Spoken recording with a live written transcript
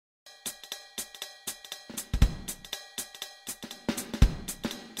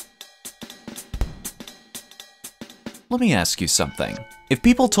Let me ask you something. If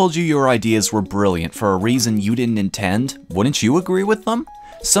people told you your ideas were brilliant for a reason you didn't intend, wouldn't you agree with them?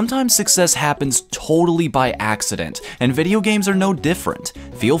 Sometimes success happens totally by accident, and video games are no different.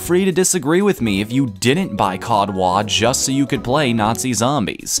 Feel free to disagree with me if you didn't buy COD WoD just so you could play Nazi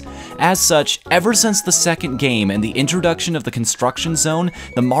zombies. As such, ever since the second game and the introduction of the construction zone,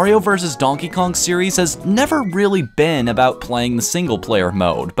 the Mario vs. Donkey Kong series has never really been about playing the single-player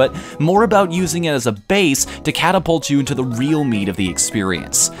mode, but more about using it as a base to catapult you into the real meat of the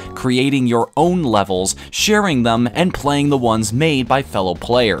experience, creating your own levels, sharing them, and playing the ones made by fellow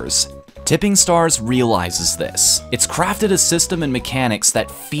players. Tipping Stars realizes this. It's crafted a system and mechanics that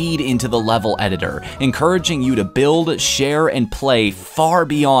feed into the level editor, encouraging you to build, share, and play far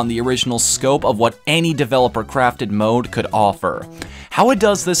beyond the original scope of what any developer-crafted mode could offer. How it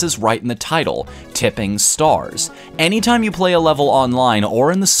does this is right in the title, Tipping Stars. Anytime you play a level online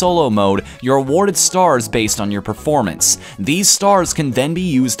or in the solo mode, you're awarded stars based on your performance. These stars can then be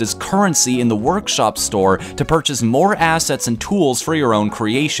used as currency in the workshop store to purchase more assets and tools for your own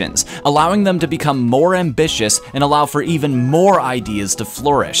creations, allowing them to become more ambitious and allow for even more ideas to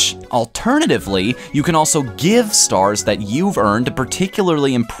flourish. Alternatively, you can also give stars that you've earned to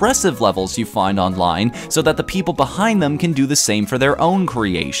particularly impressive levels you find online so that the people behind them can do the same for their own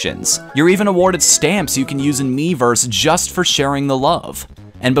creations. You're even awarded stamps you can use in Miiverse just for sharing the love.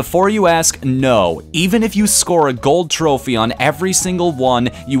 And before you ask, no, even if you score a gold trophy on every single one,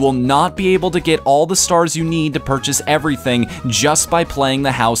 you will not be able to get all the stars you need to purchase everything just by playing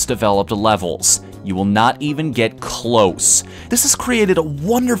the house-developed levels. You will not even get close. This has created a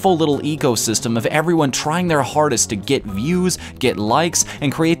wonderful little ecosystem of everyone trying their hardest to get views, get likes,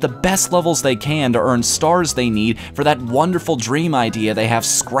 and create the best levels they can to earn stars they need for that wonderful dream idea they have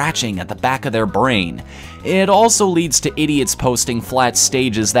scratching at the back of their brain. It also leads to idiots posting flat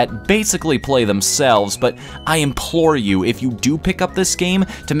stages that basically play themselves, but I implore you, if you do pick up this game,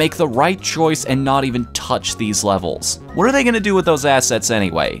 to make the right choice and not even touch these levels. What are they going to do with those assets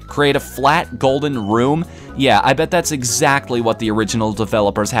anyway? Create a flat golden room? Yeah, I bet that's exactly what the original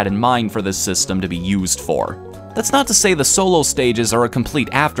developers had in mind for this system to be used for. That's not to say the solo stages are a complete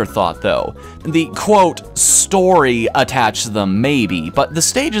afterthought, though. The, quote, story attached to them, maybe, but the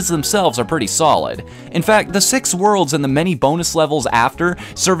stages themselves are pretty solid. In fact, the 6 worlds and the many bonus levels after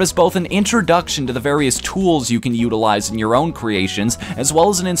serve as both an introduction to the various tools you can utilize in your own creations, as well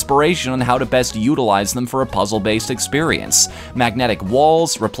as an inspiration on how to best utilize them for a puzzle-based experience. Magnetic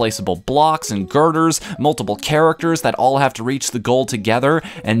walls, replaceable blocks and girders, multiple characters that all have to reach the goal together,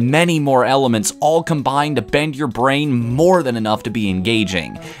 and many more elements all combined to bend your brain more than enough to be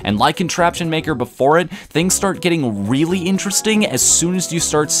engaging. And like Contraption Maker before it, things start getting really interesting as soon as you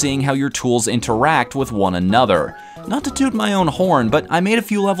start seeing how your tools interact with one another. Not to toot my own horn, but I made a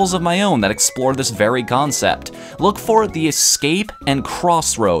few levels of my own that explore this very concept. Look for the Escape and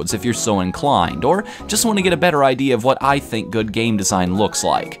Crossroads if you're so inclined, or just want to get a better idea of what I think good game design looks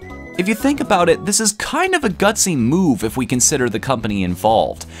like. If you think about it, this is kind of a gutsy move if we consider the company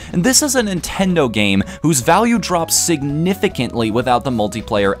involved. And this is a Nintendo game whose value drops significantly without the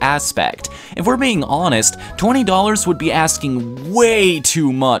multiplayer aspect. If we're being honest, $20 would be asking way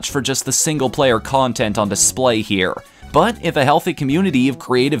too much for just the single-player content on display here. But if a healthy community of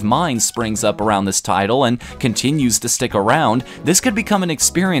creative minds springs up around this title and continues to stick around, this could become an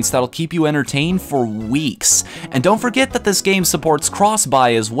experience that'll keep you entertained for weeks. And don't forget that this game supports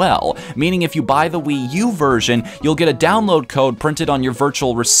cross-buy as well, meaning if you buy the Wii U version, you'll get a download code printed on your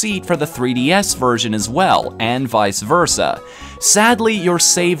virtual receipt for the 3DS version as well, and vice versa. Sadly, your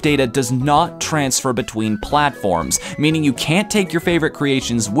save data does not transfer between platforms, meaning you can't take your favorite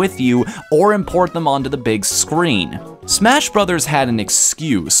creations with you or import them onto the big screen. Smash Bros. Had an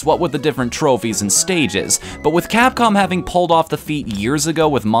excuse, what with the different trophies and stages, but with Capcom having pulled off the feat years ago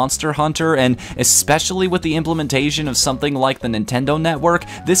with Monster Hunter, and especially with the implementation of something like the Nintendo Network,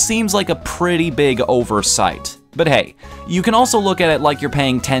 this seems like a pretty big oversight. But hey, you can also look at it like you're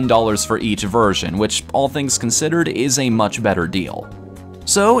paying $10 for each version, which, all things considered, is a much better deal.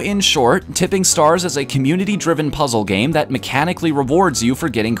 So, in short, Tipping Stars is a community-driven puzzle game that mechanically rewards you for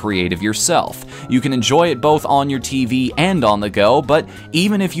getting creative yourself. You can enjoy it both on your TV and on the go, but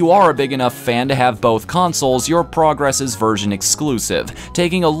even if you are a big enough fan to have both consoles, your progress is version exclusive,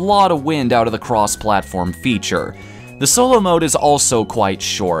 taking a lot of wind out of the cross-platform feature. The solo mode is also quite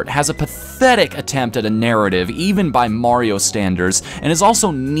short, has a pathetic attempt at a narrative even by Mario standards, and is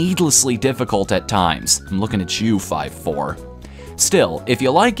also needlessly difficult at times. I'm looking at you, 5-4. Still, if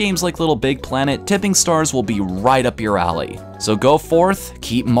you like games like Little Big Planet, Tipping Stars will be right up your alley. So go forth,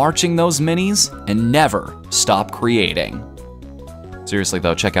 keep marching those minis, and never stop creating. Seriously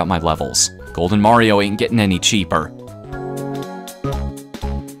though, check out my levels. Golden Mario ain't getting any cheaper.